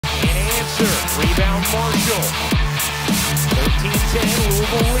Spencer, rebound Marshall. 13-10,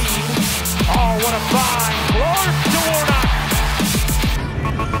 Louisville lead. Oh, what a find. Clark to Warnock.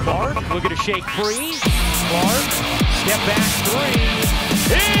 Clark looking to shake free. Clark, step back three.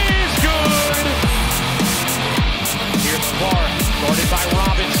 Is good. Here's Clark, guarded by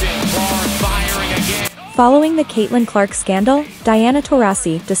Robinson. Clark firing again. Following the Caitlin Clark scandal, Diana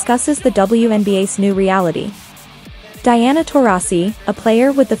Taurasi discusses the WNBA's new reality. Diana Taurasi, a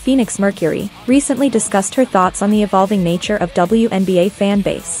player with the Phoenix Mercury, recently discussed her thoughts on the evolving nature of WNBA fan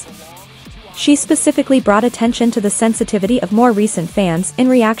base. She specifically brought attention to the sensitivity of more recent fans in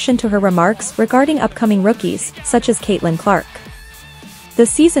reaction to her remarks regarding upcoming rookies, such as Caitlin Clark. The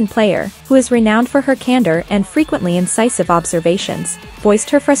seasoned player, who is renowned for her candor and frequently incisive observations, voiced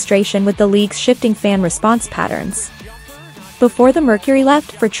her frustration with the league's shifting fan response patterns. Before the Mercury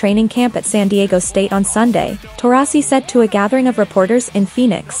left for training camp at San Diego State on Sunday, Taurasi said to a gathering of reporters in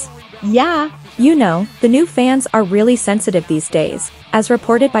Phoenix, "Yeah, you know, the new fans are really sensitive these days," as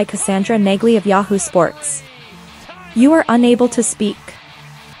reported by Cassandra Negli of Yahoo Sports. "You are unable to speak."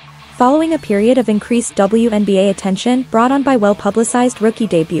 Following a period of increased WNBA attention brought on by well-publicized rookie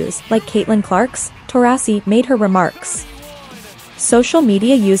debuts like Caitlin Clark's, Taurasi made her remarks. Social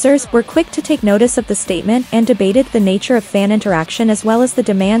media users were quick to take notice of the statement and debated the nature of fan interaction as well as the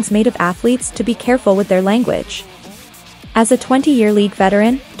demands made of athletes to be careful with their language. As a 20-year league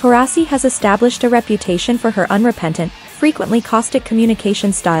veteran, Taurasi has established a reputation for her unrepentant, frequently caustic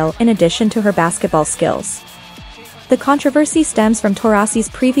communication style in addition to her basketball skills. The controversy stems from Taurasi's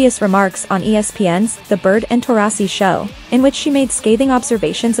previous remarks on ESPN's The Bird and Taurasi Show, in which she made scathing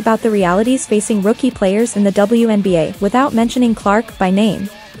observations about the realities facing rookie players in the WNBA without mentioning Clark by name.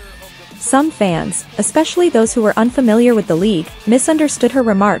 Some fans, especially those who were unfamiliar with the league, misunderstood her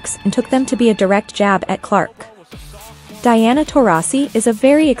remarks and took them to be a direct jab at Clark. Diana Taurasi is a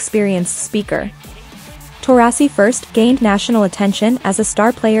very experienced speaker. Taurasi first gained national attention as a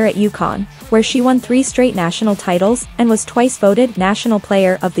star player at UConn, where she won 3 straight national titles and was twice voted National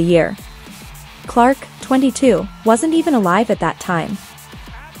Player of the Year. Clark, 22, wasn't even alive at that time.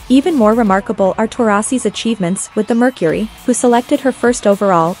 Even more remarkable are Taurasi's achievements with the Mercury, who selected her first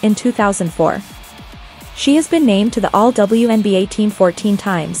overall in 2004. She has been named to the All-WNBA team 14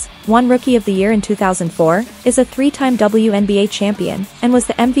 times, won Rookie of the Year in 2004, is a 3-time WNBA champion, and was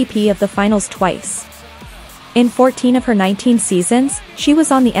the MVP of the finals twice. In 14 of her 19 seasons, she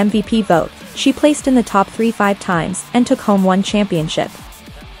was on the MVP vote. She placed in the top 3 5 times and took home 1 championship.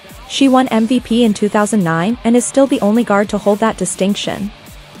 She won MVP in 2009 and is still the only guard to hold that distinction.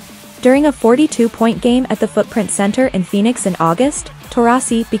 During a 42-point game at the Footprint Center in Phoenix in August,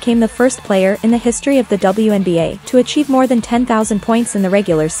 Taurasi became the first player in the history of the WNBA to achieve more than 10,000 points in the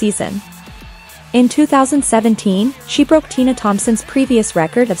regular season. In 2017, she broke Tina Thompson's previous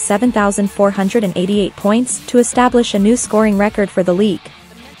record of 7,488 points to establish a new scoring record for the league.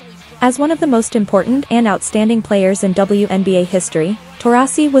 As one of the most important and outstanding players in WNBA history,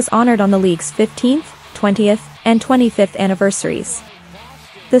 Taurasi was honored on the league's 15th, 20th, and 25th anniversaries.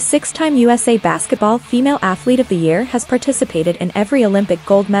 The 6-time USA Basketball Female Athlete of the Year has participated in every Olympic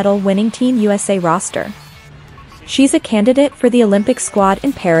gold medal winning Team USA roster. She's a candidate for the Olympic squad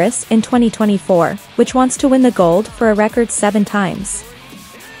in Paris in 2024, which wants to win the gold for a record 7 times.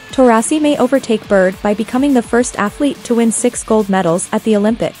 Taurasi may overtake Bird by becoming the first athlete to win 6 gold medals at the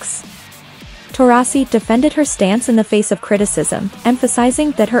Olympics. Taurasi defended her stance in the face of criticism,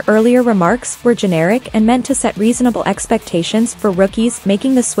 emphasizing that her earlier remarks were generic and meant to set reasonable expectations for rookies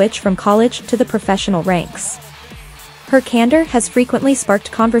making the switch from college to the professional ranks. Her candor has frequently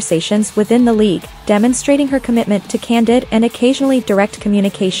sparked conversations within the league, demonstrating her commitment to candid and occasionally direct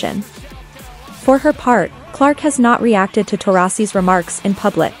communication. For her part, Clark has not reacted to Taurasi's remarks in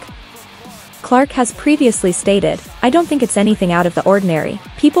public. Clark has previously stated, "I don't think it's anything out of the ordinary,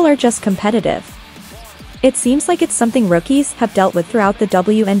 people are just competitive." It seems like it's something rookies have dealt with throughout the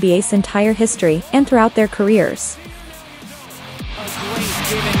WNBA's entire history and throughout their careers. A great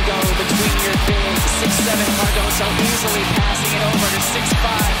give and go between your big 6'7" Cardoso easily passing it over to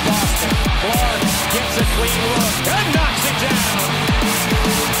 6'5" Boston. Clark gets a clean look. Good night.